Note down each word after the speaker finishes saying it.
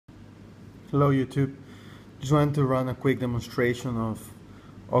Hello YouTube, just wanted to run a quick demonstration of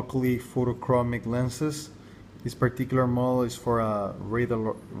Oakley Photochromic lenses. This particular model is for a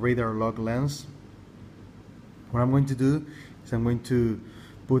RadarLock lens. What I'm going to do is I'm going to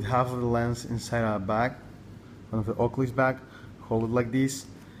put half of the lens inside a bag, one of the Oakley's bag, hold it like this,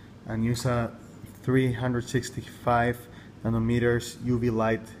 and use a 365 nanometers UV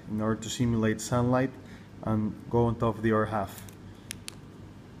light in order to simulate sunlight and go on top of the other half.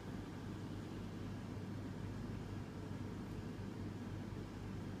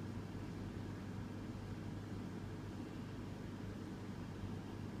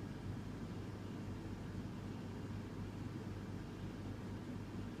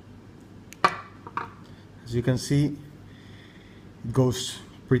 As you can see, it goes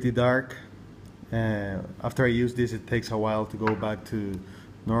pretty dark. After I use this, it takes a while to go back to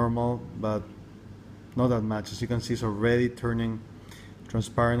normal, but not that much. As you can see, it's already turning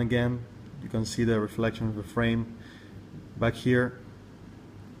transparent again. You can see the reflection of the frame back here.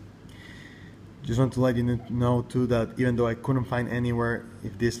 Just want to let you know too that even though I couldn't find anywhere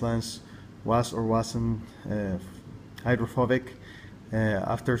if this lens was or wasn't hydrophobic,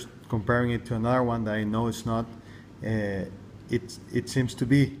 after comparing it to another one that I know it's not, it seems to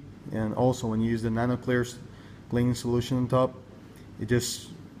be. And also when you use the nano clear cleaning solution on top, it just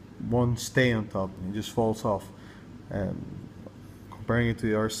won't stay on top, it just falls off. Comparing it to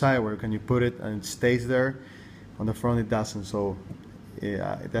the other side, where can you put it and it stays there, on the front it doesn't, so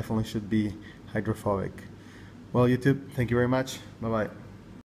it definitely should be hydrophobic. Well YouTube, thank you very much, bye bye.